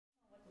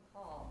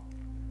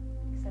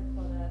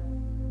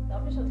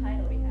official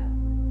title we have.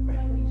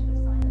 Michael, you should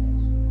have signed it,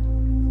 actually.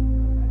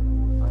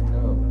 I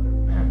know.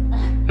 No,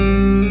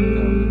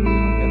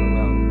 I'll get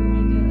around.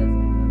 I do this.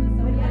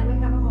 So yeah, we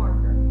have a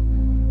marker.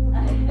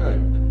 Good.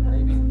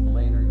 Maybe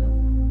later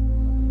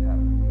you'll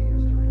have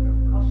years to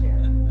remember. I'll share.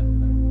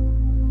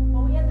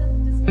 Well, we had this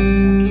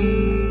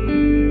discussion,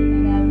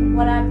 and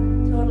what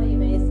I'm totally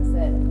amazed is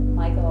that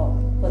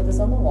Michael put this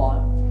on the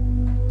wall.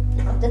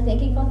 After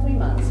thinking for 3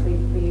 months,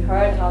 we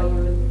heard how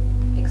you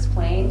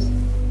explained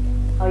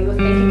how you were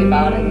thinking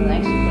about it, and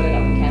actually put it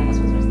on the canvas,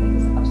 which I think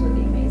is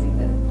absolutely amazing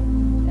that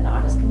an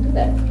artist can do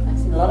that. I've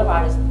seen a lot of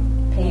artists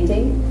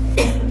painting,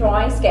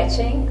 drawing,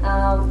 sketching,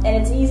 and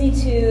it's easy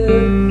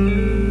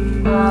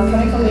to,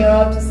 coming from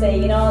Europe, to say,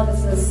 you know,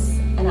 this is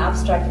an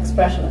abstract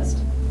expressionist,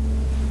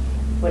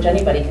 which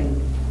anybody can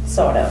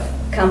sort of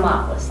come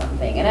up with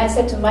something. And I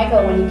said to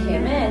Michael when he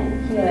came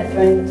in here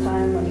during the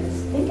time when he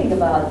was thinking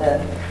about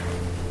the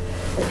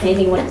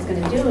painting, what he was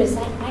going to do, is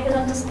like, Michael,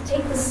 don't just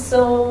take this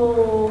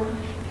so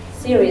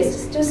serious.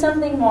 Just do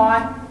something more,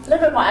 a little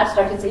bit more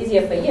abstract. It's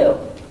easier for you.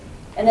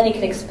 And then you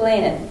can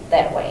explain it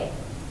that way.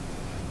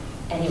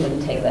 And he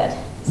wouldn't take that.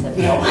 He said,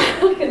 no, I'm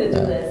not going to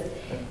do this.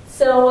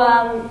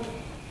 So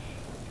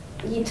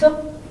he took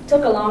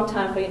a long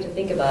time for you to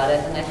think about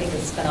it, and I think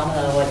it's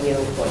phenomenal what you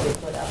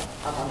put up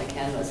on the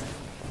canvas.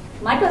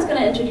 Michael's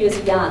going to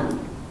introduce Jan,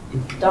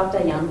 Dr.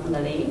 Jan van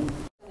der Lee. I'm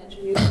going to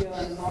introduce you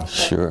in a more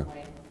Sure.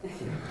 way.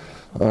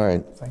 All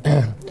right.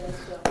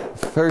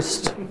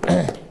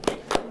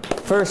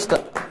 First,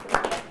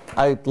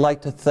 I'd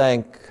like to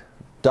thank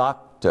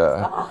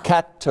Dr.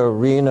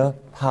 Katarina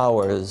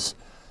Powers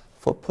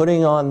for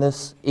putting on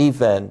this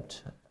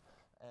event.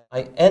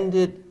 I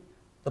ended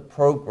the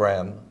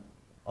program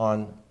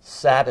on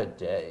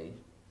Saturday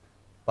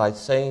by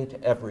saying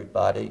to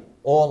everybody,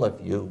 all of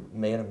you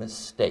made a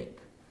mistake.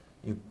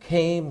 You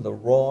came the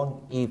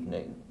wrong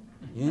evening.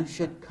 You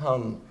should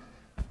come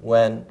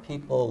when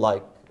people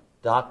like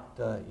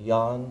Dr.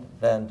 Jan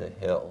van der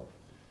Hill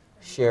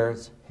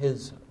shares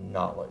his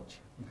knowledge.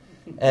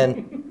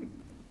 And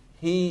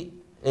he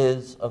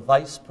is a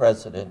vice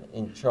president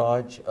in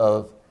charge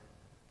of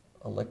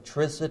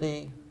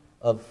Electricity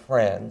of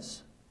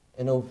France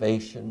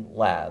Innovation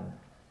Lab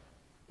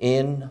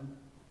in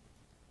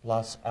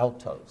Los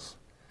Altos.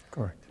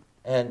 Correct.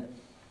 And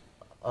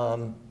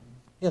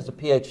he has a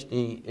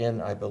Ph.D. in,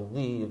 I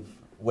believe,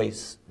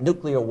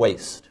 nuclear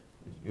waste.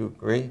 You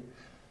agree?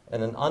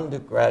 And an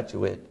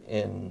undergraduate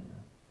in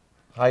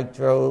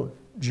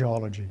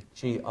Geology.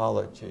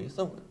 Geology.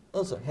 So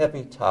those are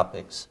heavy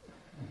topics.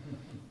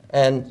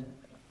 And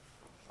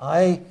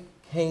I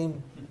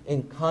came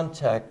in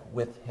contact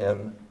with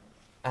him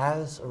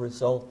as a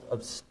result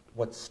of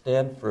what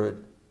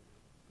Stanford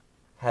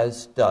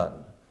has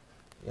done.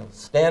 You know,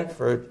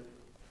 Stanford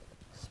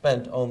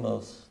spent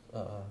almost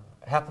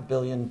 $500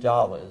 million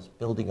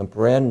building a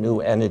brand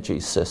new energy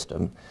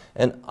system.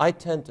 And I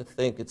tend to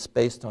think it's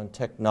based on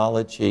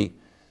technology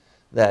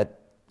that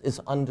is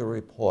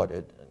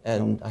underreported.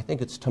 And I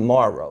think it's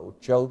tomorrow.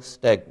 Joe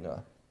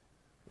Stegner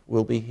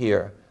will be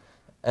here.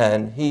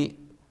 And he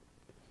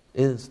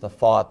is the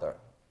father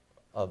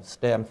of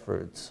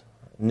Stanford's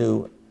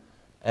new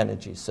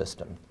energy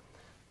system.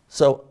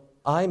 So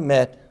I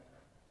met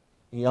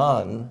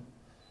Jan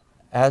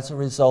as a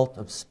result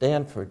of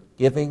Stanford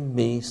giving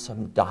me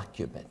some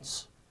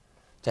documents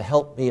to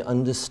help me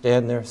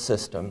understand their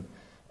system.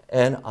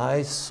 And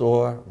I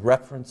saw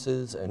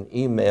references and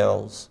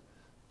emails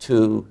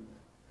to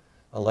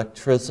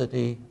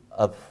Electricity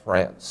of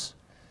France.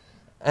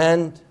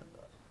 And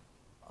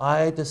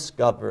I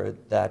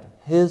discovered that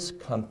his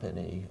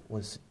company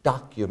was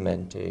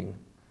documenting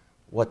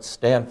what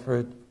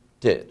Stanford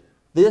did.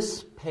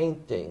 This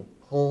painting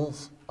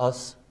pulls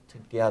us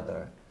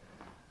together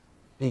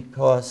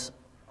because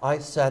I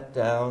sat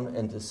down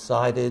and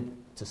decided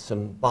to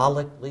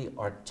symbolically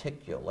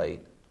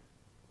articulate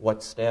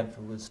what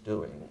Stanford was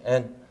doing.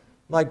 And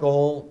my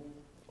goal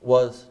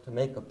was to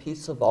make a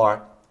piece of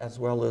art as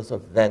well as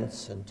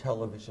events and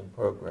television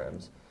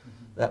programs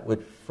that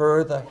would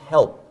further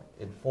help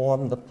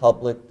inform the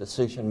public,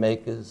 decision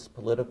makers,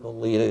 political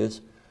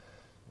leaders,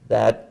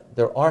 that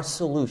there are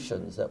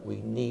solutions that we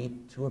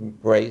need to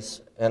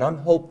embrace. And I'm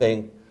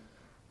hoping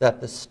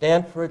that the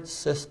Stanford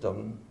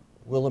system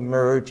will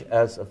emerge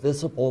as a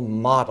visible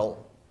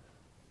model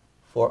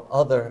for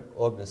other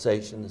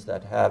organizations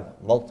that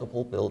have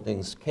multiple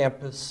buildings,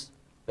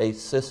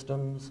 campus-based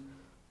systems,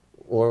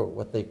 or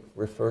what they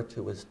refer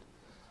to as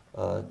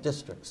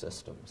district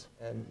systems.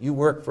 And you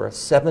work for a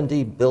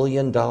 $70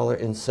 billion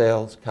in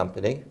sales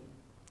company.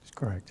 That's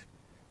correct.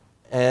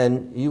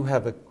 And you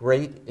have a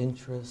great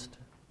interest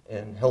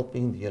in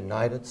helping the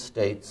United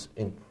States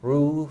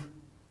improve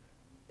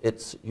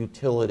its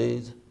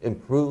utilities,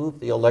 improve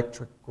the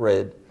electric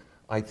grid,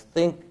 I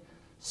think,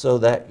 so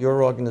that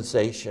your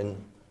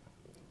organization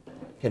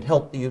can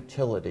help the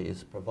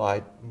utilities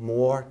provide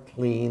more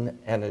clean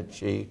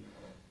energy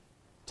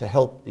to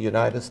help the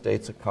United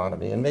States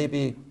economy and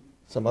maybe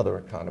some other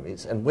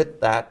economies. And with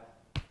that,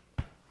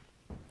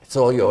 it's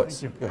all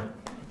yours. Thank you.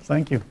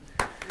 Thank you.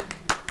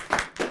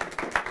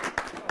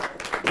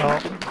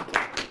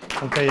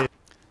 Okay.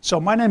 So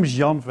my name is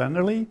Jan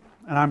Venderly,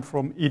 and I'm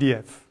from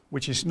EDF,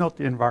 which is not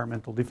the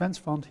Environmental Defense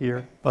Fund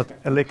here,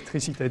 but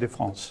Électricité de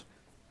France.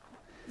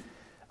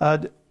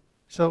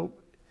 So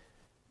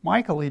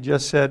Michael, he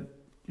just said,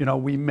 you know,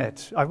 we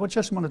met. I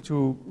just wanted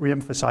to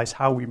re-emphasize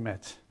how we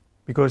met,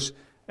 because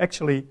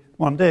actually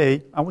one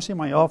day I was in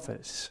my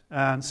office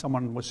and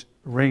someone was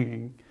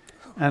ringing,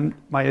 and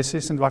my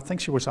assistant, I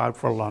think she was out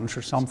for lunch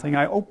or something.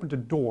 I opened the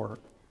door.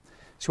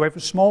 So we have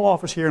a small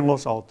office here in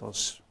Los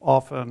Altos,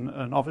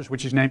 an office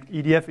which is named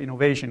EDF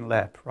Innovation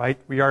Lab, right?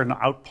 We are an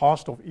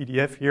outpost of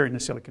EDF here in the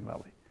Silicon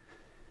Valley.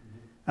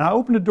 And I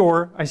open the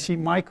door, I see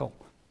Michael.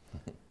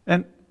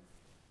 And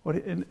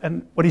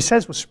what he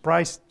says was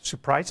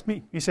surprised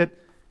me. He said,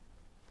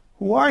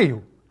 "Who are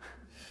you?"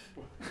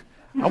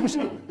 I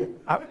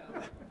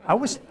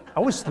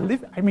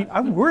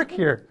work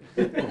here.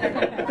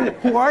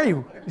 "Who are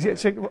you?" He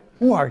said,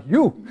 "Who are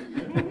you?"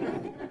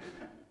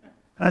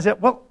 And I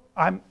said, "Well,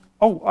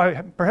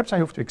 perhaps I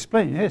have to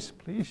explain." "Yes,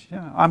 please.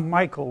 Yeah, I'm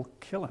Michael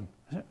Killen."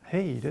 I said,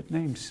 "Hey, that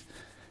name's,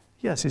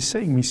 yes, it's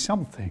saying me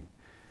something."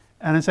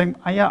 And I'm saying,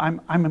 "Yeah,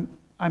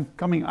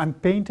 I'm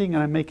painting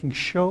and I'm making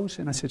shows."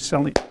 And I said,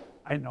 suddenly,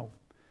 I know.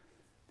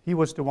 He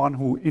was the one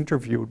who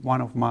interviewed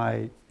one of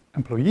my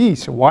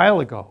employees a while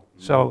ago.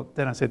 So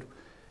then I said,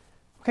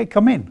 "Okay,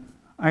 come in."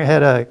 I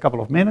had a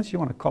couple of minutes. "You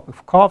want a cup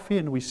of coffee?"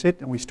 And we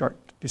sit and we start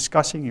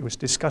discussing. He was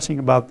discussing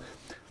about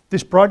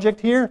this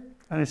project here.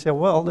 And I said,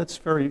 "Well, that's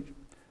very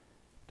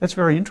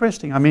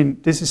interesting. I mean,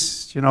 this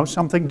is, you know,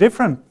 something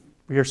different.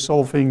 We are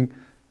solving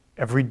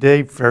every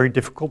day very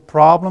difficult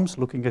problems,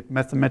 looking at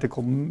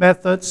mathematical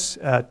methods,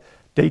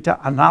 data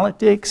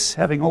analytics,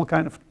 having all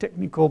kind of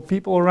technical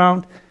people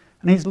around."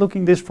 And he's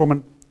looking this from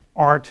an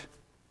art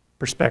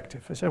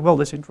perspective. I said, "Well,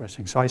 that's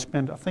interesting." So I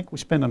think we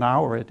spent an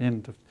hour at the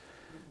end of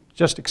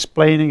just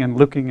explaining and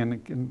looking,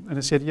 and I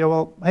said, "Yeah,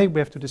 well, hey,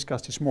 we have to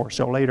discuss this more."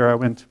 So later I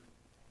went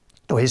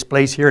to his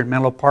place here in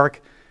Menlo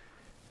Park.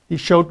 He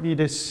showed me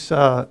this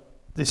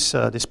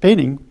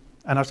painting,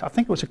 and I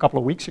think it was a couple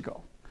of weeks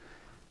ago.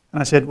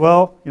 And I said,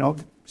 "Well, you know,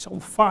 it's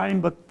all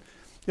fine, but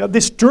yeah,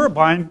 this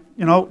turbine,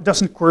 you know,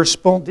 doesn't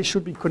correspond. This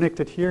should be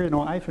connected here. You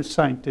know, I have a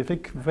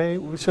scientific way.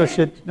 So I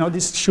said, no,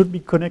 this should be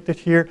connected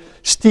here.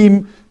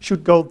 Steam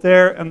should go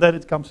there, and then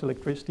it comes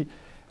electricity."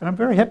 And I'm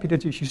very happy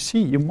that you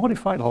see you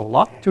modified a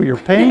lot to your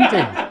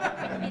painting.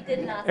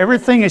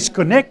 Everything is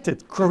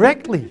connected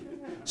correctly.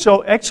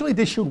 So actually,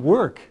 this should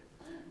work.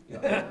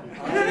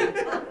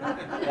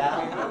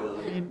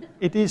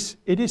 It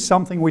is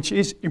something which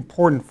is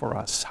important for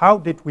us. How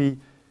did we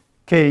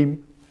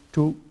came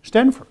to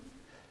Stanford?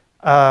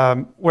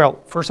 Well,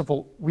 first of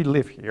all, we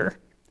live here.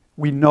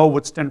 We know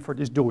what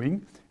Stanford is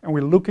doing, and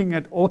we're looking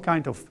at all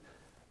kinds of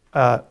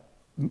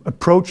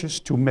approaches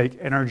to make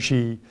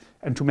energy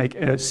and to make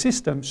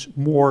systems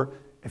more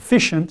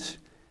efficient,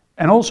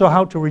 and also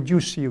how to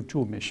reduce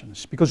CO2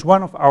 emissions. Because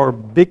one of our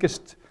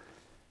biggest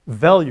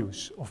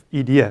values of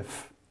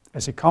EDF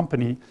as a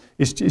company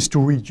is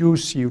to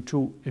reduce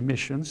CO2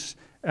 emissions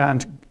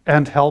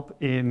and help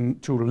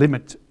to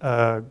limit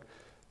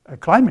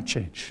climate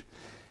change.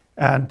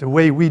 And the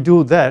way we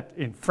do that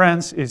in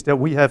France is that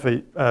we have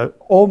a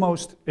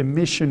almost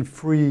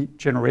emission-free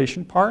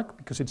generation park,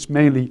 because it's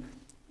mainly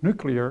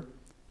nuclear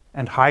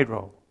and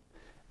hydro.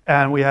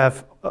 And we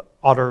have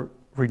other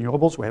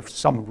renewables. We have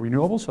some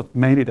renewables, but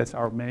mainly that's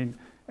our main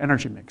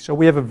energy mix. So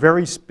we have a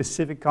very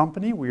specific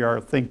company. We are,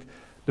 I think,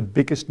 the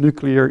biggest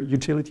nuclear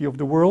utility of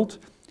the world.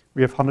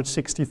 We have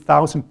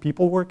 160,000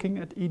 people working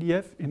at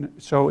EDF,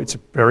 so it's a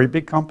very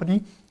big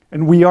company.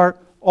 And we are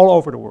all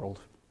over the world.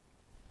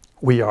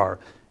 We are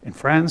in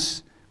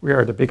France. We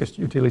are the biggest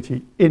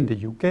utility in the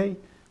UK.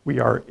 We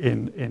are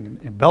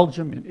in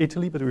Belgium, in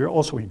Italy, but we are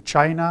also in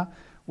China.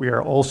 We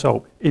are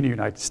also in the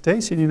United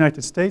States. In the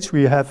United States,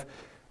 we have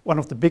one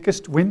of the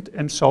biggest wind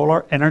and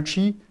solar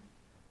energy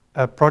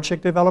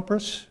project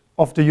developers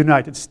of the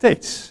United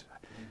States.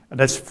 And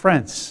that's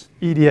France,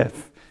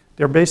 EDF.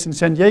 They're based in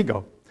San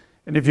Diego.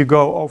 And if you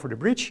go over the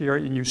bridge here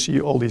and you see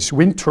all these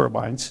wind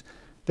turbines,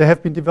 they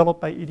have been developed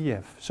by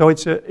EDF. So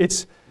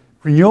it's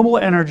renewable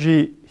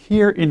energy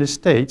here in the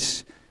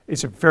States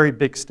is a very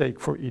big stake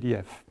for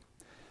EDF.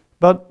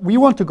 But we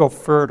want to go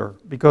further,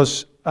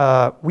 because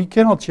we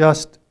cannot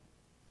just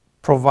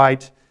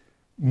provide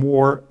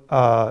more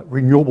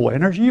renewable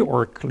energy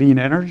or clean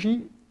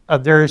energy.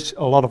 There's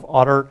a lot of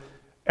other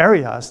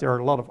areas. There are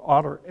a lot of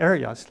other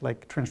areas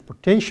like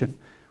transportation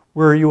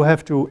where you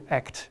have to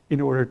act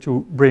in order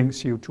to bring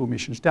CO2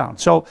 emissions down.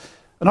 So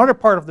another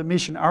part of the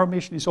mission, our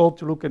mission, is all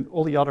to look at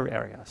all the other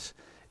areas.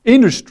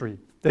 Industry,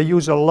 they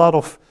use a lot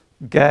of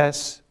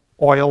gas,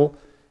 oil,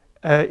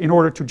 in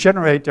order to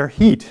generate their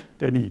heat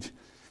they need.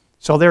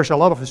 So there's a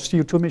lot of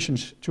CO2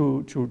 emissions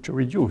to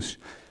reduce.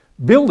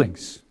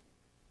 Buildings,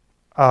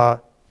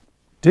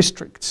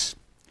 districts,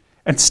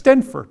 and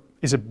Stanford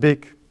is a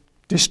big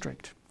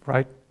district,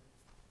 right?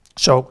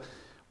 So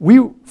we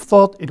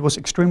thought it was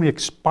extremely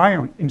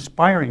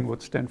inspiring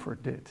what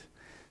Stanford did.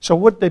 So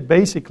what they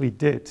basically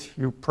did,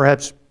 you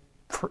perhaps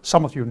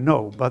some of you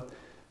know, but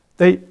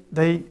they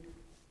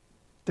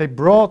they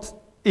brought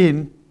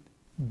in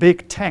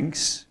big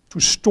tanks to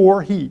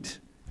store heat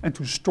and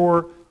to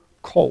store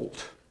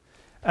cold.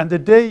 And the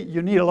day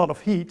you need a lot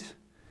of heat,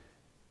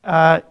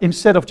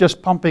 instead of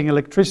just pumping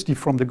electricity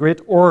from the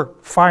grid or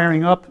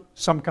firing up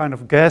some kind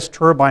of gas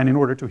turbine in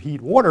order to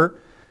heat water,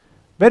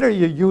 better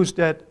you use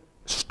that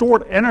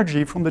stored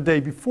energy from the day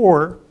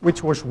before,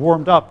 which was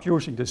warmed up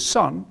using the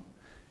sun,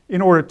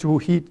 in order to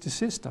heat the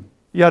system.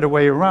 The other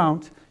way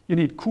around, you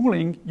need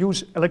cooling,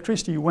 use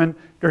electricity when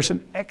there's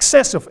an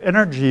excess of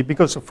energy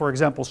because of, for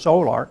example,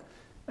 solar,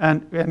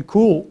 and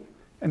cool,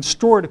 and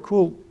store the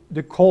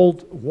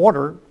cold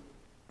water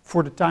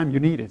for the time you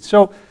need it.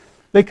 So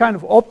they kind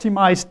of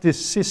optimized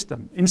this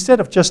system. Instead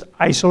of just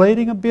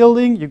isolating a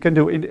building, you can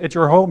do it at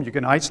your home, you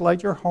can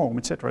isolate your home,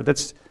 etc.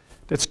 That's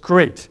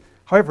great.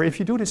 However, if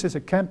you do this as a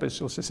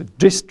campus or as a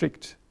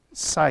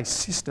district-size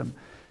system,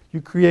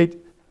 you create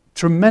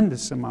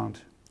tremendous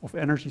amount of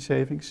energy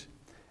savings.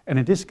 And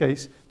in this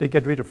case, they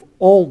get rid of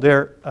all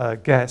their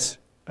gas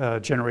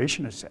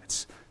generation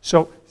assets.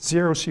 So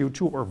zero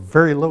CO2 or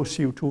very low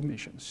CO2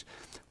 emissions,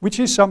 which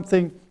is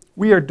something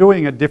we are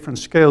doing at different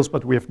scales,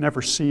 but we have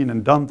never seen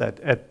and done that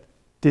at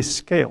this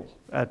scale,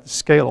 at the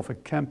scale of a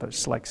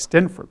campus like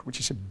Stanford, which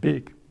is a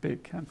big,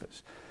 big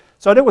campus.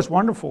 So that was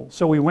wonderful.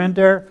 So we went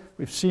there,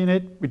 we've seen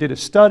it, we did a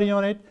study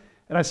on it,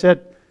 and I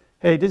said,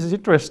 hey, this is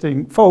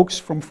interesting. Folks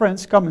from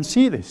France, come and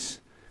see this.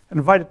 And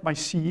invited my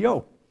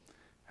CEO,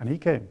 and he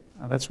came.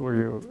 And that's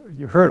where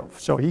you heard of.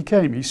 So he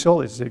came, he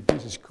saw this,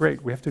 this is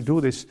great, we have to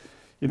do this,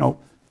 you know,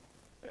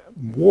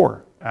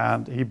 more.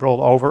 And he brought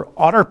over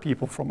other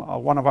people from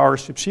one of our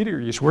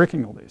subsidiaries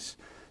working on this.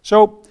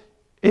 So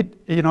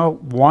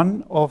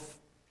one of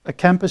a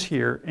campus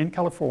here in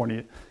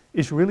California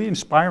is really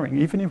inspiring.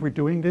 Even if we're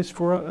doing this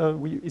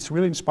it's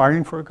really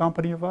inspiring for a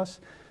company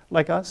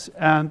like us.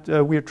 And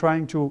we are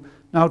trying to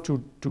now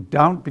to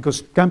down,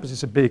 because campus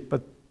is a big,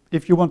 but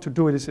if you want to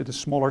do it at a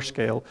smaller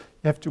scale,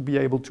 you have to be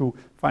able to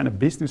find a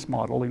business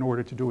model in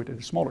order to do it at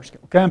a smaller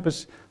scale.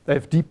 Campus, they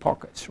have deep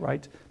pockets,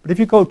 right? But if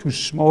you go to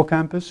small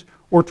campus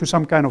or to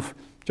some kind of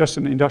just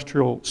an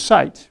industrial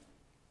site,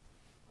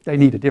 they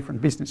need a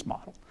different business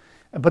model.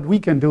 But we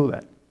can do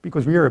that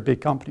because we are a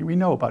big company. We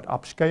know about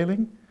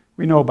upscaling,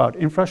 we know about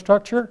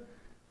infrastructure,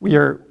 we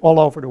are all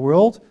over the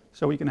world,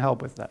 so we can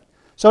help with that.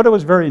 So that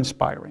was very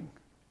inspiring.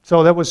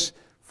 So that was,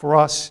 for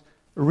us,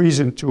 a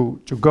reason to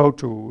go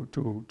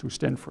to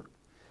Stanford.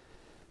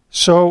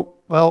 So,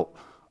 well,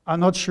 I'm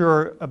not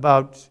sure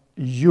about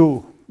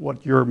you,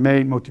 what your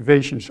main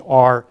motivations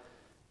are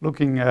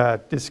looking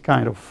at this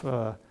kind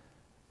of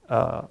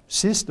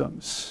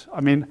systems.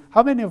 I mean,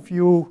 how many of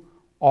you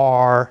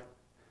are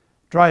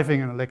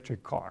driving an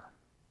electric car?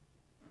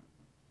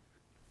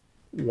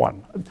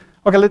 One.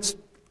 Okay,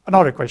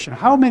 another question.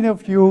 How many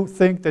of you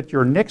think that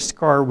your next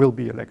car will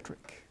be electric?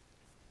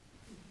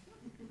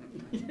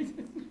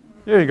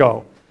 There you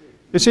go.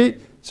 You see,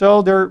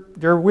 so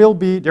there will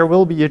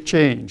be a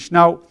change.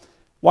 Now,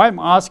 why I'm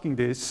asking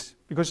this,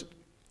 because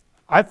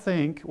I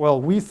think, well,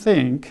 we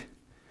think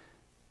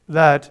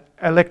that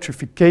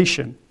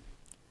electrification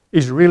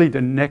is really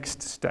the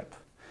next step.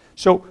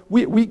 So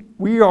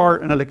we are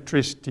an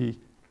electricity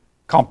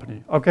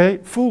company, okay?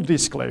 Full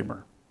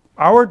disclaimer.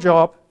 Our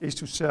job is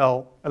to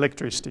sell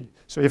electricity.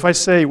 So if I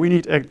say we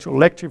need to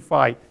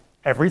electrify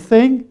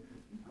everything,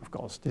 of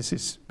course, this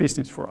is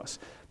business for us.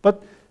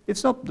 But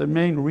it's not the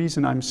main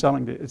reason I'm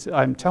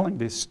telling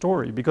this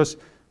story, because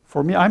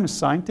for me, I'm a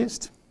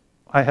scientist.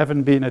 I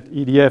haven't been at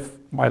EDF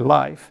my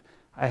life.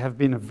 I have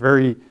been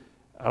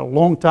a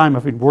long time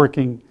I've been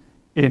working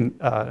in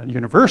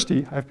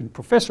university. I've been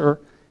professor,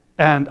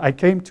 and I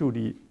came to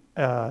the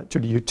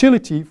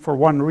utility for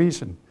one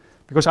reason,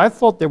 because I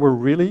thought they were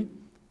really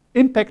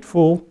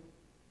impactful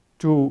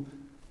to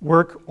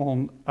work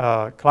on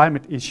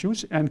climate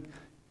issues and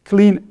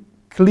clean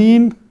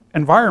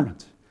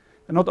environment.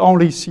 And not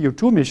only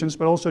CO2 emissions,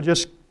 but also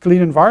just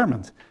clean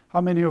environment. How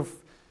many of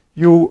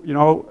you,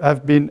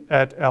 have been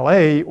at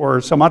LA or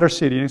some other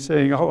city and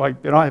saying, oh, I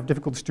have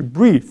difficulties to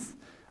breathe.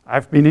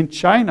 I've been in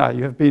China,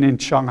 you have been in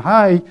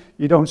Shanghai,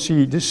 you don't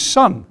see the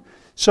sun.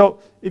 So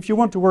if you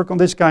want to work on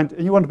this kind,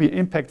 and you want to be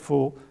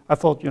impactful, I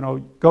thought,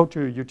 go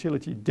to a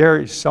utility,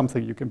 there is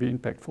something you can be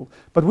impactful.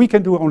 But we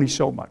can do only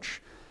so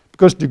much,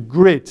 because the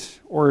grid,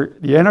 or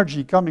the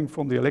energy coming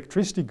from the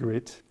electricity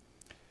grid,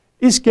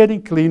 is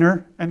getting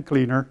cleaner and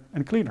cleaner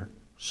and cleaner.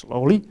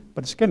 Slowly,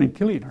 but it's getting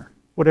cleaner.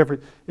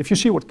 If you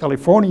see what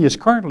California is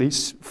currently,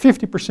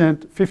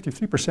 50%,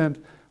 53%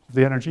 of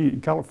the energy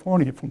in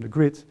California from the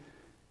grid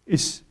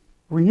is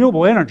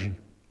renewable energy.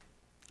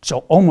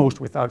 So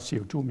almost without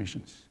CO2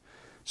 emissions.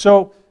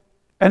 So,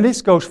 and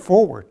this goes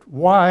forward.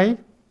 Why?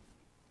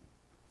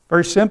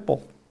 Very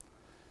simple.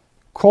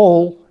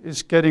 Coal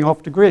is getting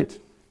off the grid.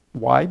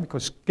 Why?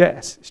 Because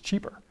gas is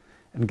cheaper.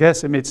 And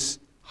gas emits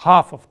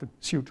half of the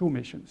CO2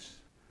 emissions,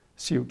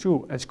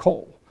 CO2 as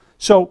coal.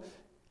 So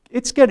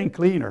it's getting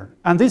cleaner,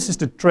 and this is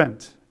the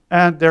trend.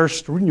 And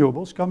there's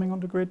renewables coming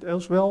on the grid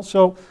as well,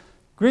 so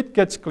grid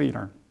gets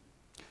cleaner.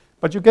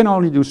 But you can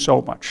only do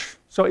so much.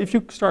 So if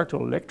you start to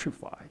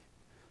electrify,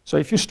 So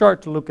if you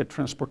start to look at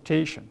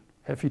transportation,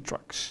 heavy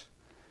trucks,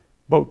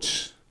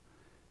 boats,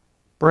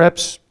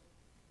 perhaps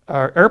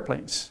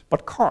airplanes,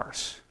 but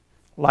cars,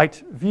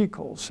 light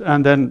vehicles,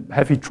 and then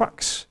heavy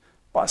trucks,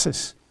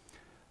 buses,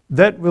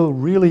 that will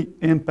really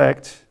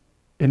impact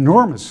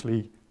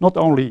enormously not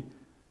only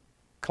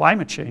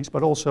climate change,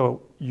 but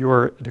also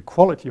the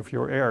quality of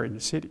your air in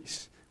the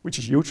cities, which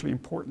is hugely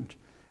important.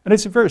 And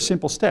it's a very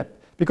simple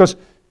step, because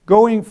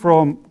going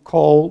from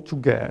coal to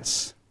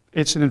gas,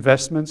 it's an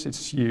investment,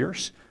 it's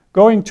years.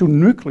 Going to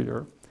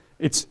nuclear,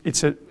 it's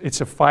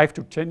a 5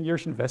 to 10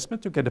 years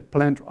investment to get a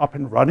plant up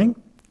and running.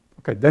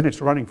 Okay, then it's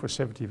running for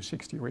 70 or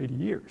 60 or 80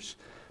 years.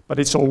 But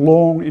it's a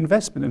long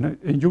investment and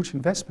a huge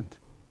investment.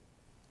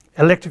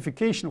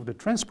 Electrification of the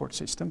transport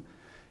system,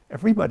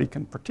 everybody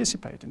can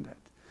participate in that.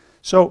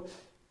 So,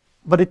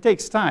 but it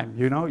takes time,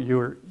 you know,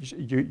 you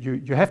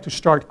have to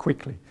start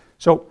quickly.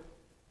 So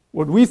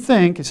what we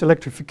think is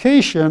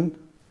electrification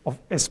of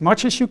as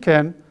much as you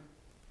can,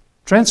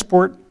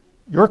 transport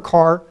your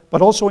car,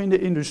 but also in the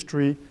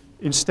industry,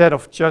 instead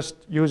of just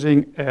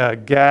using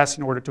gas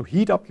in order to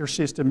heat up your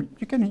system,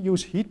 you can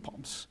use heat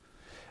pumps.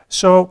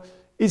 So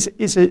is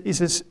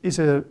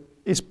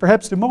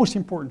perhaps the most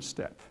important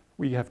step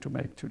we have to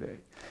make today.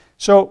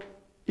 So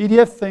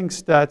EDF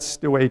thinks that's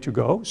the way to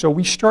go. So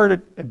we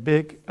started a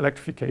big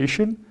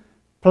electrification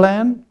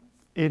plan,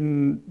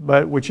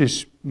 which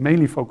is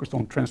mainly focused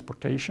on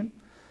transportation.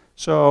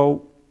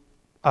 So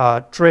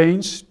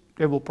trains,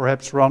 they will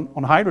perhaps run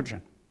on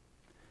hydrogen,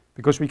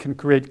 because we can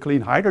create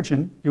clean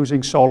hydrogen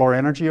using solar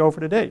energy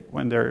over the day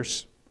when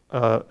there's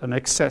an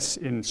excess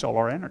in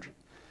solar energy.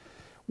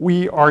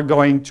 We are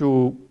going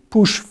to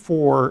push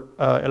for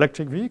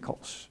electric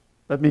vehicles.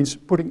 That means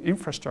putting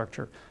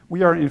infrastructure.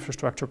 We are an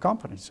infrastructure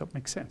company, so it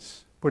makes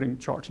sense, putting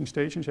charging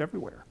stations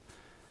everywhere.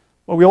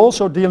 But we're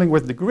also dealing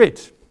with the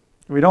grid.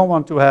 We don't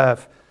want to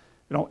have,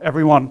 you know,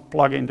 everyone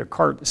plug in their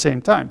car at the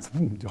same time.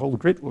 The whole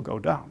grid will go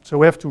down. So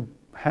we have to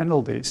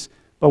handle this,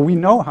 but we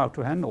know how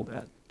to handle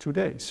that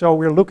today. So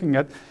we're looking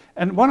at,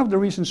 and one of the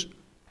reasons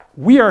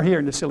we are here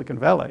in the Silicon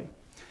Valley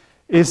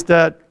is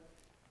that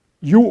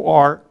you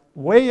are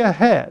way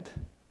ahead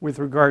with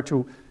regard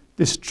to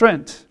this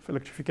trend of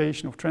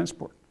electrification of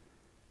transport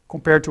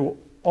compared to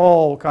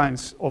all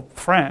kinds of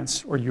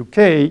France or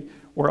UK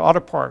or other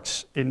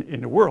parts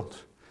in the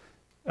world.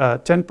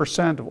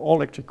 10% of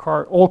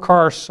all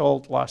cars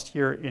sold last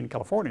year in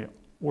California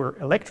were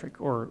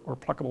electric or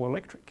pluggable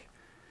electric,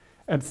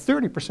 and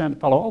 30%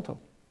 Palo Alto.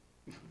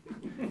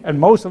 And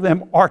most of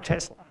them are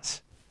Teslas.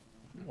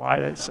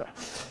 Why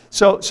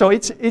so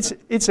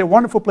it's a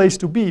wonderful place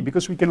to be,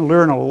 because we can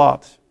learn a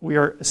lot. We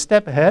are a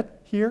step ahead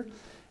here,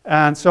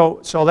 and so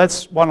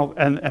that's one of,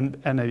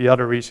 and the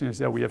other reason is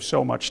that we have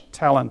so much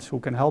talent who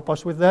can help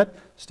us with that.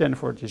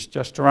 Stanford is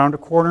just around the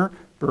corner.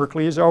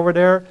 Berkeley is over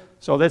there.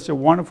 So that's a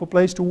wonderful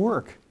place to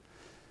work.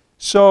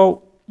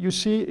 So you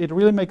see, it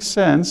really makes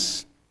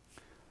sense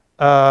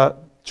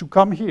to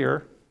come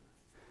here.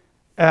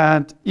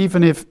 And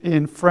even if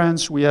in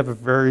France we have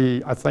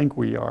I think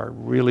we are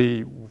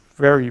really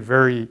very,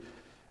 very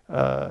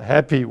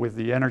happy with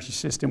the energy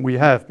system we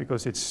have,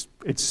 because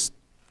it's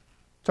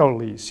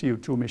totally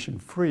CO2 emission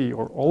free,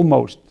 or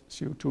almost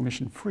CO2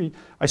 emission free.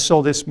 I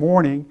saw this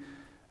morning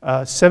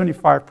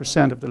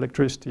 75% of the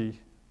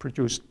electricity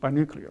produced by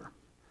nuclear,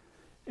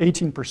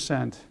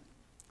 18%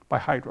 by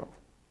hydro,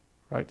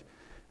 right?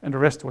 And the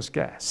rest was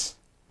gas.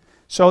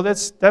 So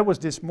that was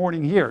this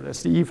morning here.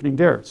 That's the evening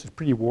there. It's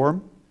pretty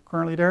warm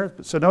currently there.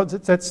 So no,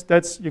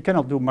 that's you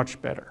cannot do much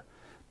better.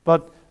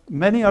 But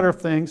many other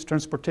things,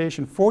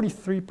 transportation,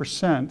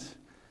 43%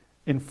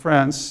 in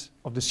France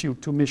of the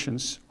CO2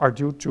 emissions are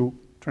due to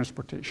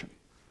transportation.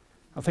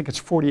 I think it's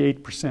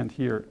 48%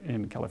 here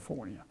in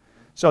California.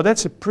 So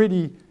that's a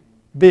pretty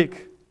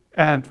big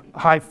and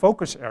high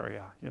focus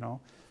area, you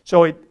know.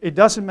 So it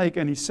doesn't make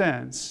any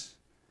sense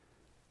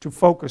to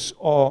focus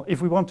on,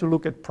 if we want to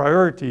look at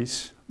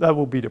priorities, that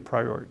will be the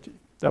priority.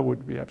 That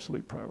would be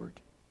absolute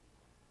priority.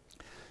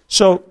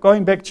 So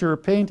going back to your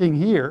painting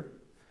here,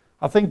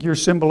 I think you're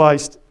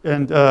symbolized,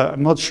 and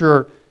I'm not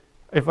sure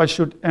if I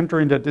should enter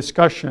in that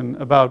discussion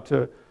about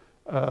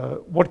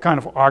what kind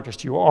of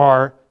artist you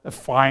are, a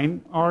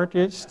fine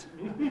artist,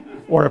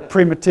 or a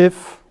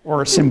primitive,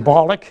 or a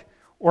symbolic,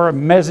 or a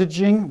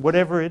messaging,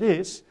 whatever it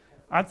is.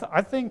 I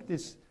think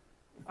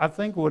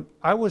what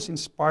I was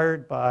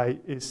inspired by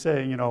is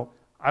saying, you know,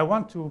 I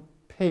want to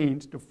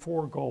paint the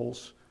 4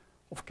 goals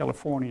of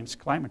Californians'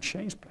 climate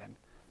change plan.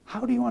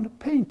 How do you want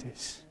to paint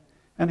this?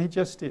 And he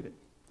just did it.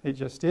 He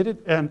just did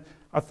it, and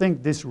I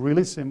think this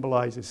really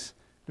symbolizes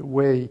the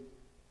way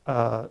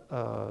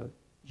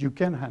you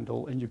can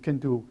handle, and you can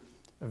do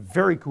a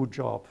very good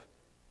job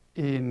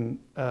in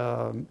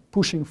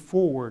pushing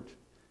forward,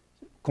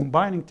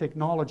 combining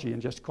technology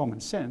and just common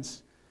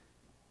sense.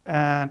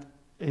 And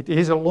it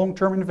is a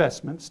long-term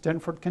investment.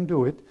 Stanford can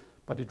do it,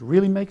 but it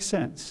really makes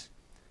sense.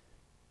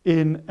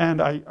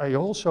 And I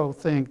also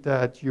think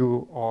that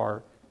you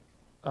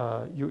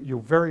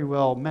very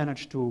well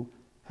managed to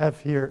have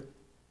here,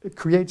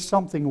 create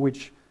something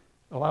which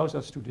allows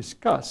us to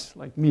discuss,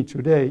 like me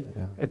today,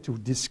 Yeah. and to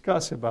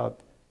discuss about,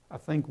 I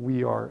think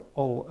we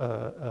all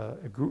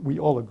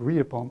agree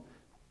upon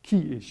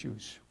key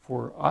issues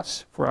for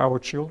us, for our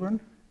children,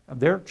 and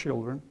their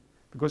children,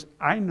 because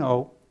I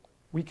know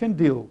we can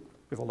deal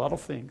with a lot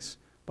of things,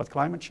 but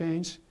climate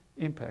change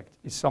impact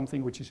is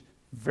something which is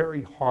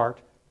very hard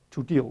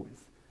to deal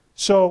with.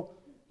 So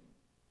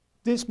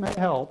this may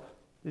help.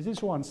 This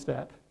is one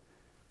step.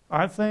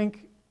 I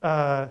think,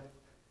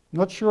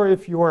 not sure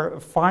if you are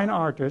a fine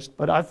artist,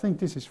 but I think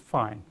this is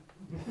fine.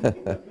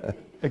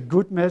 A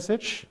good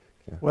message,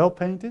 Yeah. well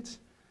painted.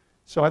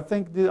 So I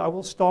think I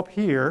will stop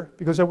here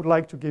because I would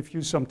like to give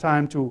you some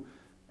time to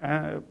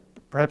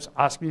perhaps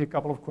ask me a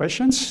couple of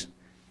questions,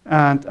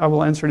 and I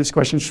will answer these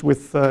questions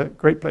with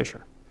great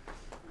pleasure.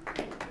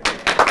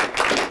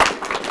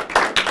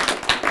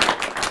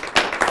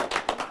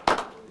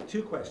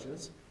 Two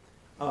questions.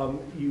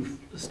 You've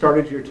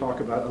started your talk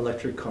about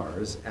electric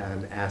cars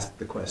and asked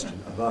the question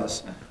of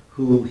us,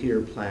 who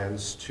here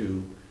plans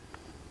to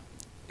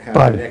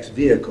have the next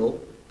vehicle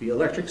be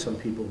electric? Some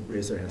people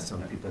raised their hands,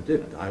 some people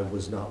didn't. I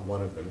was not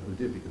one of them who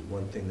did, because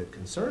one thing that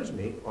concerns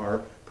me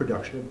are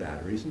production of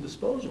batteries and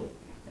disposal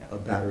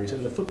of batteries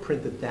and the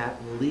footprint that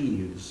that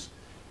leaves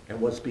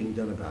and what's being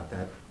done about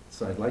that.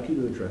 So I'd like you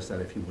to address that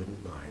if you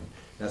wouldn't mind.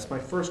 That's my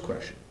first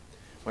question.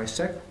 My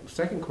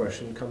second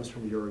question comes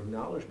from your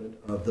acknowledgement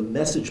of the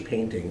message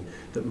painting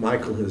that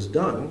Michael has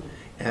done,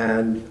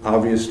 and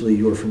obviously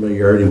your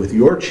familiarity with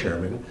your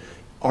chairman.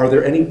 Are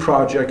there any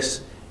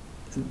projects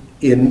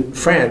in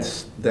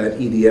France that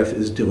EDF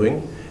is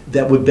doing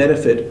that would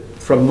benefit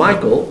from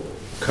Michael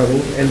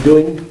coming and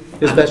doing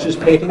his message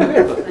painting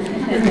there?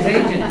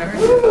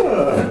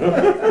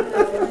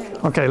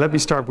 Okay, let me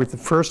start with the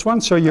first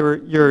one. So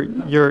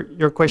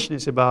your question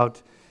is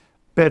about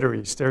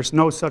batteries. There's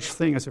no such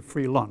thing as a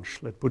free lunch,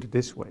 let's put it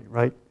this way,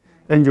 right?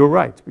 And you're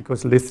right,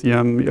 because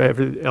lithium,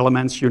 every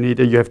elements you need,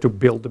 you have to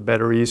build the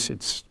batteries.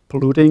 It's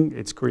polluting,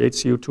 it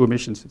creates CO2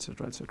 emissions,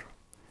 etc., etc.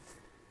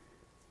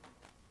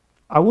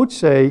 I would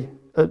say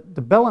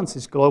the balance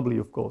is globally,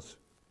 of course,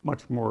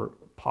 much more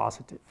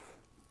positive.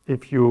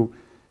 If you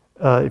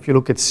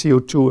look at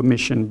CO2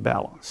 emission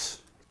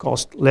balance, it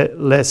costs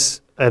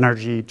less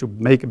energy to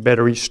make a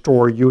battery,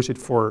 store, use it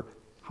for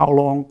how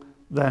long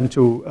than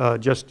to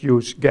just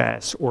use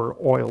gas or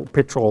oil,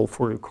 petrol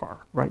for your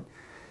car, right?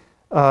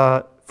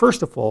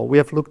 First of all, we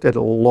have looked at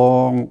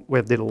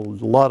we did a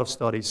lot of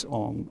studies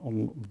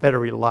on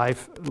battery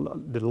life,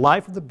 the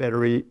life of the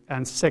battery,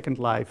 and second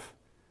life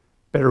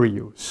battery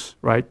use,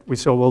 right? We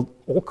saw, well,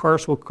 all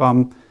cars will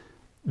come,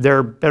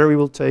 their battery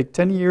will take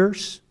 10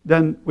 years,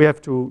 then we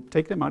have to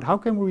take them out. How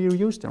can we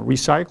reuse them,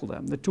 recycle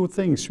them? The two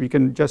things, we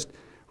can just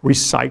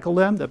recycle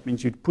them, that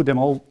means you put them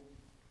all,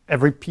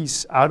 every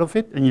piece out of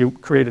it, and you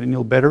create a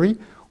new battery,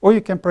 or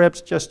you can perhaps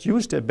just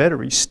use the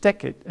battery,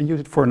 stack it, and use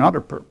it for another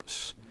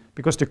purpose.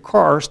 Because the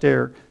cars,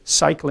 they're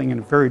cycling in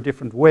a very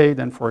different way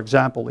than, for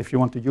example, if you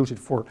want to use it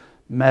for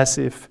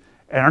massive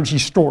energy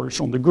storage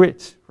on the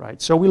grid,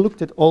 right? So we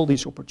looked at all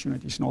these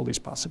opportunities and all these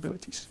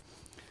possibilities.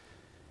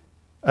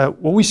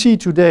 What we see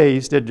today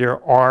is that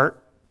there are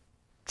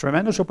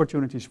tremendous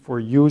opportunities for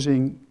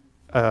using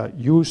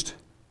used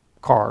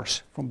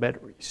cars from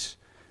batteries.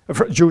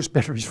 Used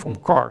batteries from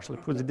cars,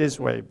 let's put it this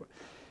way.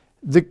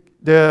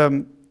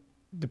 The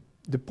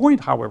point,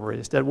 however,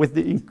 is that with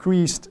the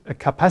increased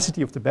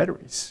capacity of the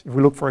batteries, if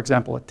we look, for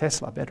example, at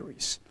Tesla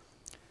batteries,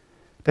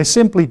 they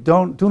simply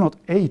do not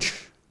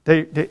age.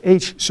 They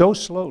age so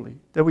slowly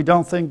that we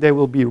don't think they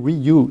will be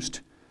reused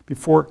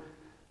before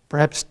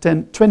perhaps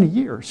 10, 20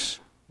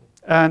 years.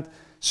 And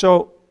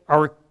so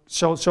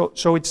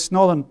it's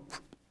not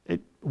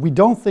we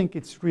don't think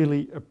it's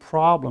really a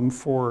problem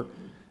for,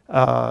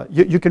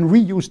 you can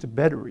reuse the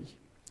battery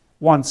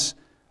once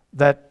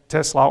that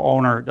Tesla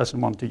owner doesn't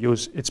want to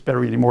use its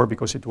battery anymore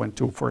because it went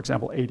to, for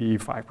example,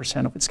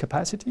 85% of its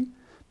capacity.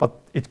 But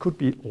it could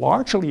be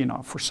largely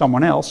enough for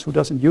someone else who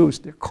doesn't use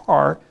their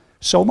car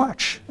so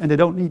much, and they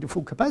don't need the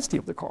full capacity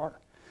of the car.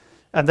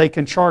 And they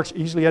can charge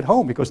easily at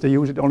home because they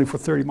use it only for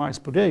 30 miles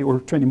per day or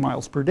 20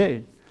 miles per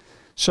day.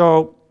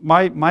 So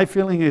my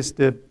feeling is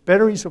the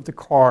batteries of the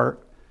car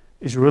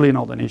is really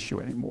not an issue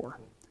anymore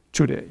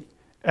today.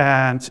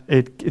 And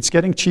it's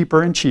getting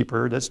cheaper and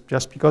cheaper. That's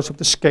just because of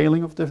the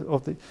scaling of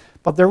the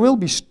but there will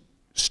be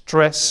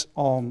stress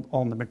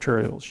on the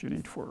materials you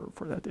need for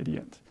that at the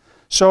end.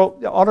 So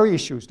the other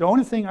issues, the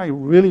only thing I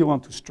really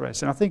want to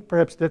stress, and I think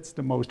perhaps that's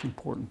the most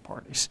important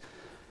part, is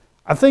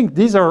I think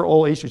these are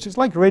all issues. It's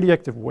like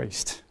radioactive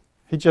waste.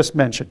 He just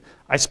mentioned,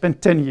 I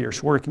spent 10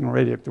 years working on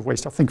radioactive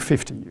waste, I think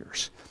 15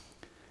 years.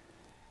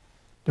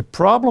 The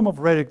problem of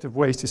radioactive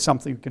waste is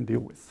something we can deal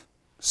with.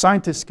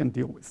 Scientists can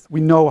deal with. We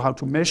know how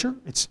to measure.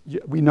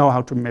 We know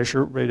how to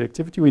measure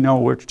radioactivity. We know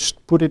where to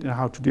put it and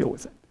how to deal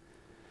with it.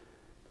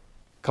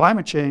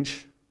 Climate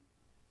change,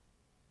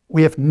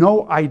 we have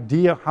no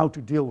idea how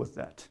to deal with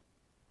that.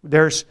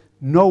 There's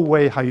no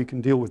way how you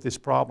can deal with this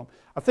problem.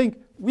 I think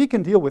we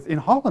can deal with, in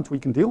Holland we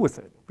can deal with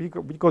it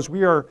because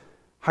we are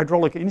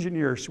hydraulic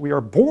engineers. We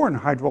are born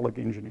hydraulic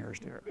engineers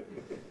there.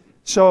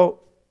 So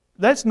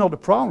that's not a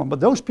problem. But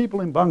those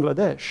people in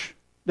Bangladesh,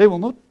 they will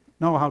not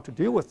know how to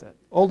deal with that.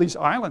 All these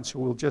islands who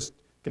will just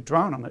get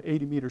drowned under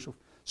 80 meters of...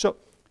 So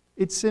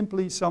it's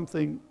simply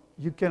something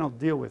you cannot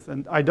deal with.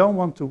 And I don't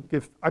want to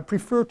give... I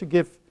prefer to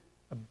give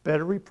a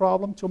battery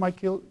problem to my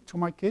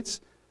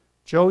kids.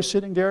 Joe's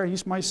sitting there,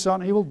 he's my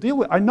son, he will deal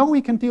with... I know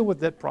he can deal with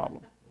that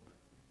problem.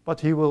 But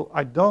he will...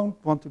 I don't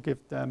want to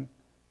give them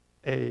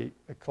a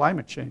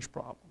climate change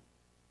problem.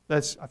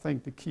 That's, I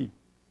think, the key.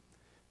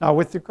 Now,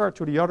 with regard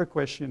to the other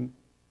question,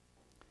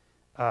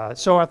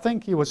 so I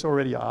think he was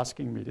already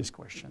asking me this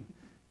question.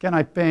 Can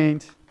I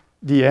paint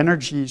the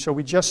energy? So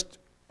we just,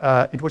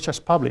 it was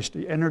just published,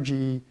 the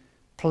energy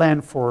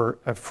plan for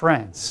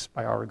France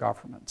by our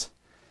government.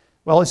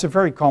 Well, it's a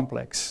very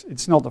complex,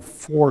 it's not a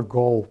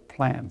 4-goal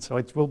plan, so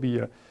it will be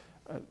a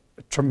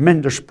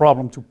tremendous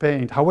problem to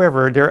paint.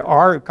 However, there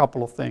are a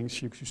couple of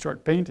things you can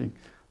start painting.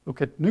 Look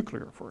at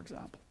nuclear, for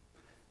example.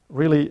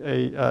 Really,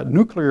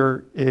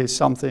 nuclear is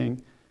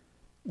something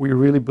we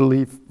really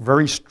believe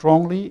very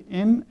strongly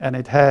in, and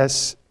it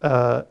has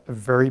a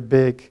very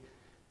big,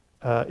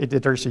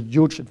 there's a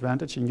huge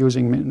advantage in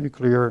using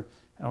nuclear,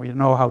 and we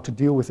know how to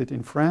deal with it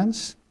in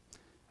France,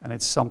 and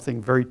it's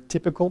something very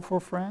typical for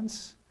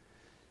France,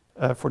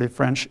 for the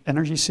French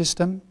energy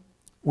system.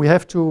 We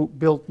have to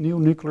build new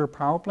nuclear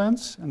power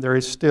plants, and there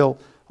is still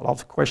a lot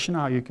of question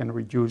how you can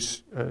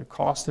reduce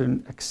cost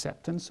and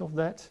acceptance of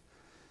that.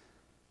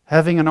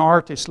 Having an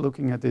artist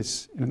looking at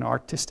this in an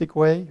artistic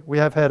way. We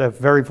have had a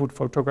very good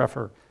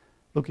photographer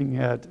looking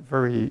at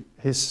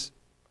his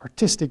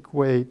artistic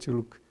way to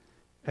look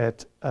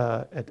at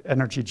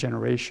energy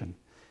generation.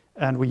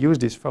 And we use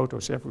these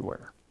photos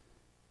everywhere.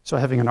 So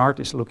having an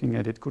artist looking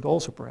at it could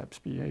also perhaps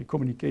be a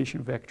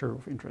communication vector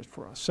of interest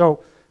for us.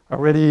 So I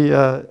already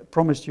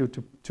promised you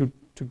to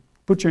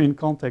put you in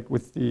contact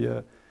with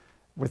the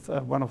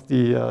one of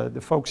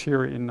the folks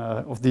here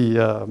of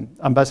the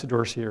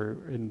ambassadors here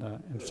in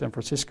San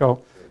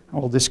Francisco, and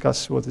we'll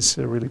discuss what is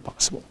really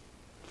possible.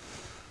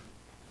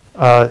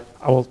 I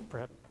will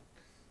perhaps.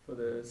 For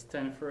the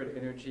Stanford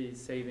energy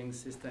saving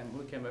system,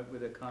 who came up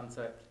with the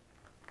concept,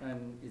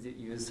 and is it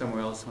used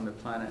somewhere else on the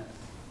planet,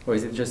 or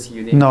is it just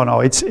unique?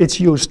 No, it's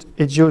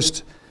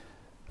used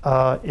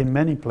in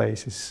many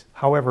places.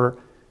 However,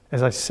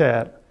 as I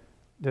said,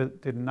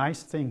 the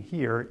nice thing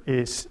here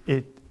is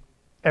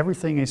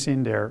everything is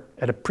in there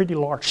at a pretty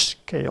large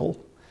scale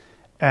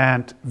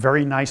and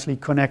very nicely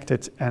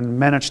connected and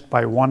managed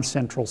by one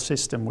central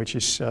system, which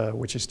is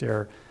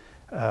their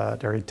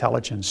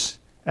intelligence.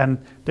 And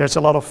there's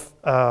a lot of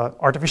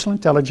artificial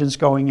intelligence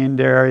going in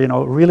there, you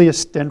know, really a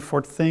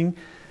Stanford thing.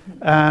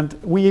 And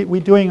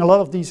we're doing a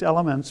lot of these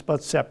elements,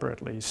 but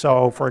separately.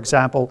 So, for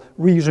example,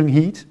 reusing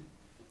heat,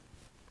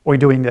 we're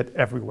doing that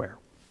everywhere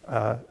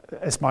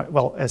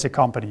as a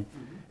company.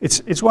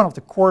 It's one of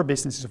the core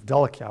businesses of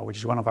Delkia, which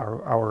is one of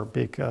our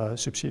big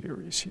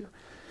subsidiaries here.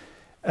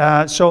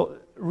 So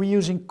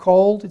reusing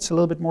coal, it's a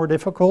little bit more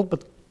difficult,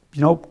 but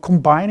you know,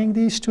 combining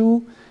these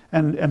two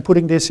and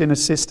putting this in a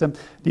system.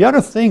 The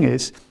other thing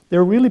is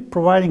they're really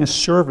providing a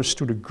service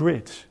to the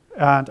grid,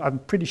 and I'm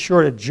pretty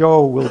sure that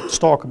Joe will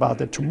talk about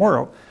that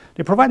tomorrow.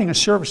 They're providing a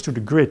service to the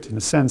grid in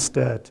the sense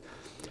that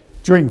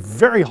during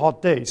very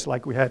hot days,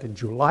 like we had in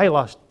July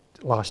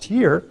last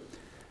year.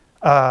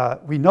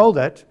 We know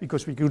that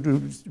because we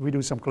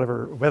do some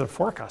clever weather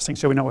forecasting,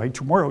 so we know, hey,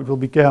 tomorrow it will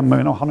become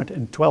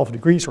 112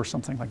 degrees or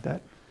something like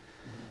that.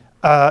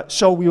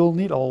 So we will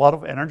need a lot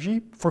of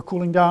energy for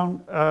cooling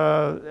down,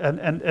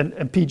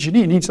 and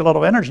PG&E needs a lot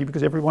of energy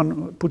because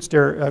everyone puts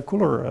their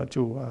cooler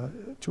to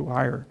a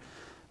higher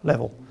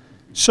level.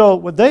 So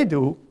what they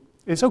do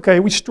is, okay,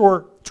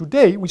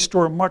 today we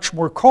store much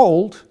more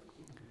cold,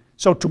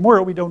 so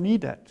tomorrow we don't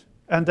need that.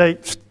 And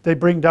they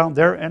bring down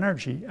their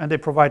energy and they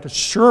provide a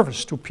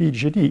service to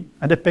PG&E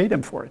and they pay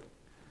them for it.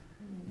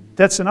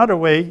 That's another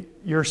way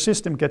your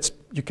system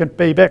you can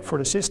pay back for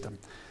the system.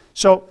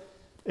 So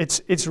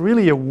it's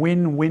really a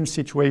win-win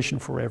situation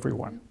for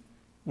everyone.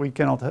 We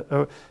cannot,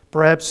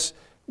 perhaps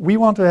we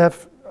want to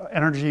have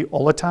energy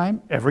all the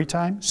time, every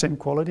time, same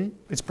quality.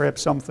 It's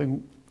perhaps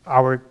something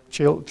our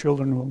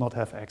children will not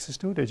have access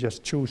to. They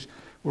just choose,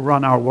 we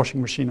run our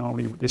washing machine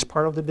only this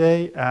part of the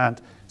day, and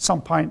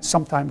sometime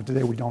of the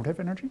day we don't have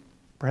energy.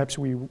 Perhaps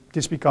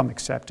this become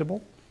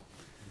acceptable.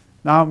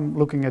 Now I'm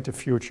looking at the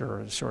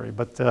future, sorry,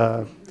 but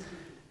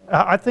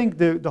I think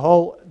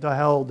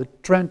the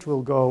trend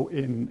will go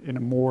in a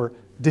more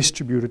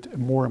distributed,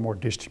 more and more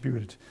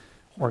distributed,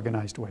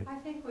 organized way. I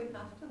think we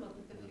have to look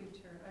at the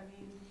future. I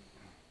mean,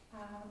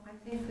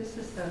 I think this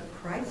is a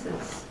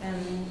crisis,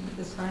 and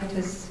the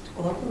scientists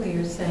globally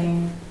are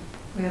saying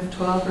we have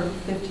 12 or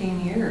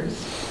 15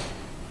 years,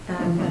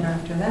 and then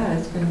after that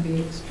it's going to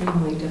be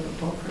extremely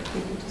difficult for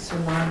people to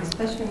survive,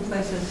 especially in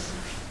places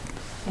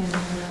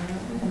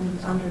in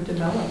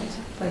underdeveloped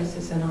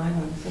places and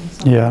islands and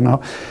so on. Yeah,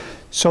 no.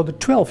 So the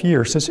 12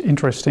 years is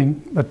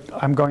interesting, but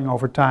I'm going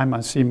over time.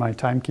 I see my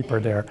timekeeper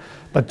there.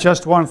 But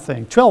just one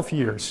thing, 12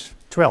 years.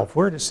 12,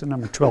 where does the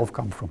number 12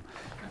 come from?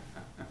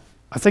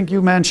 I think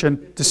you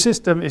mentioned the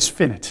system is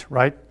finite,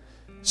 right?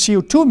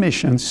 CO2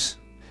 emissions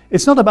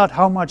It's not about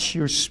how much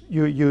you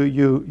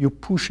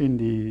push in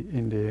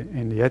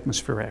the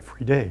atmosphere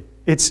every day.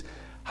 It's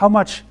how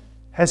much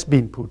has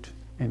been put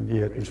in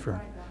the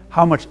atmosphere.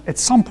 How much, at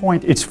some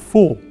point, it's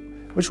full,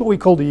 which is what we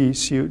call the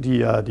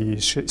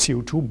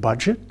CO2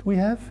 budget we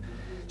have.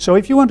 So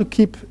if you want to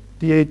keep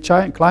the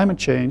climate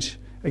change,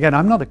 again,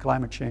 I'm not a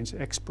climate change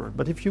expert,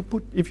 but if you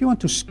want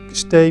to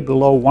stay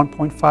below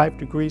 1.5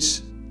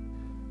 degrees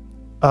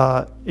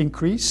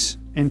increase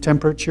in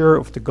temperature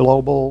of the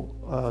global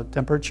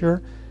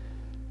temperature,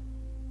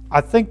 I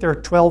think there are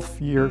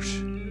 12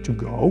 years to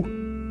go,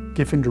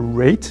 given the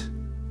rate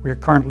we are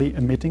currently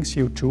emitting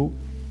CO2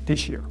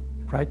 this year,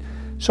 right?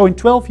 So in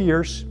 12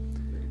 years,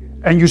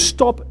 and you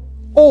stop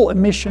all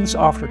emissions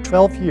after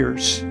 12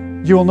 years,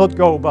 you will not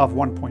go above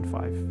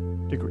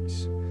 1.5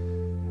 degrees.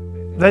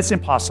 That's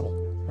impossible,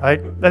 right?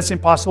 That's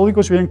impossible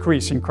because we're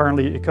increasing.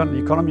 Currently, the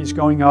economy is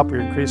going up, we're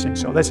increasing,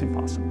 so that's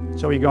impossible.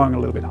 So we're going a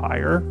little bit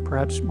higher,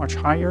 perhaps much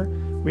higher,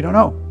 we don't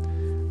know.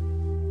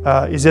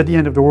 Is that the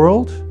end of the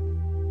world?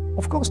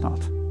 Of course not.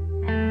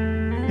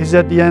 Is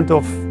that the end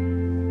of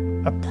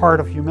a part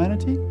of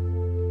humanity?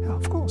 Yeah,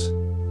 of course.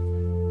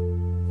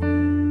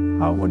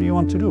 What do you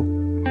want to do?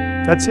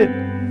 That's it.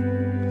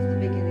 The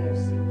beginning of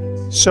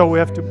sequence. So we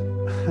have to.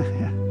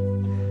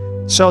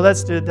 So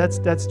that's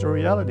the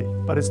reality.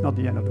 But it's not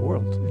the end of the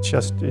world. It's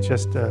just the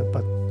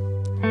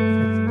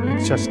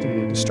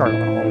start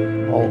of a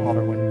whole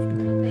other way of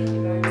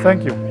doing it.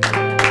 Thank you.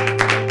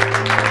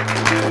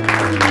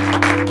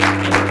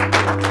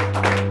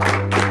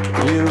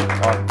 You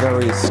are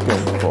very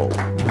skillful.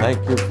 Thank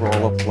you for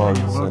all the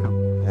plugs.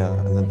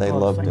 And then they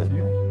loved it. Thank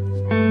you.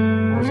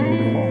 That was a little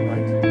bit long,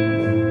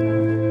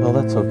 right? Well,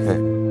 that's okay.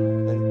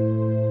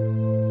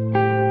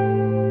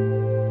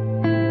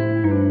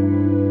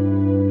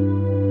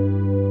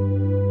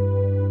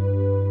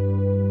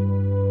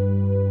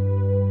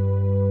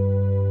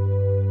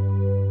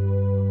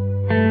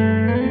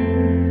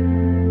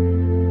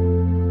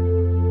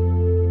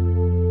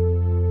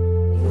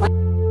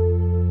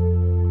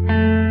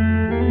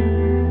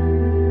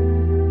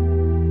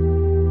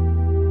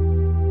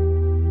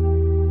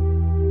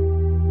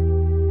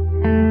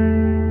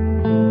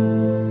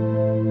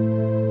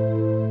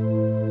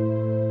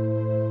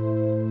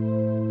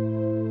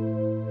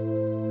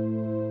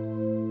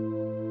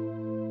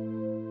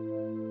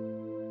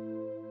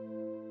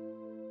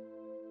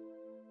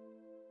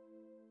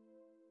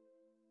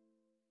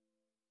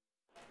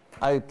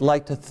 I'd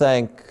like to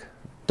thank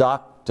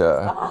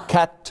Dr.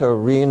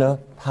 Katarina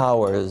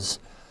Powers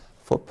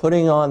for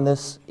putting on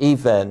this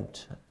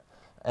event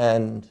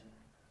and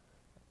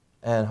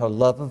her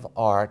love of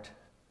art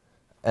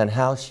and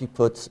how she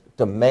puts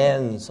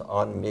demands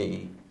on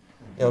me.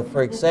 You know,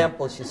 for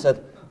example, she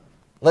said,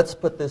 let's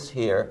put this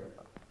here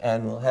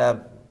and we'll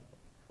have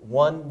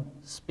one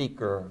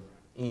speaker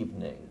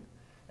evening.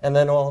 And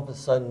then all of a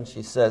sudden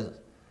she says,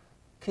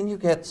 can you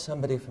get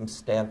somebody from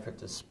Stanford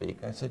to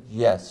speak? I said,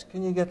 yes.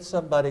 Can you get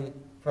somebody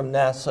from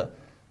NASA?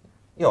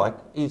 You know, I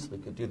easily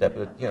could do that,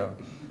 but, you know.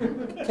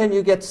 Can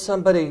you get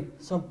somebody,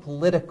 some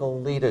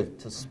political leader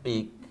to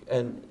speak?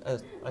 And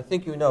I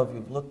think you know, if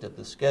you've looked at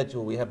the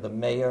schedule, we have the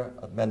mayor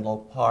of Menlo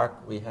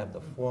Park, we have the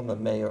former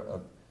mayor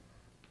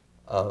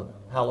of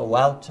Palo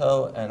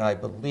Alto, and I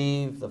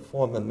believe the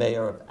former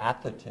mayor of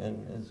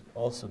Atherton is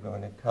also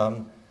going to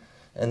come.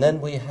 And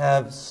then we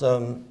have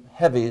some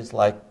heavies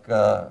like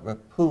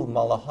Rippu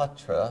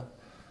Malhotra,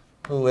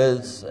 who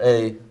is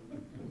an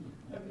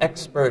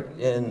expert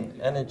in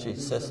energy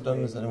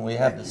systems, and we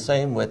have the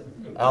same with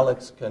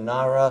Alex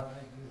Canara.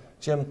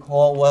 Jim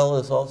Caldwell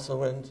is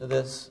also into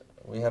this.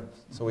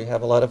 So we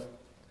have a lot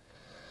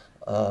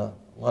of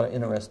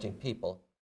interesting people.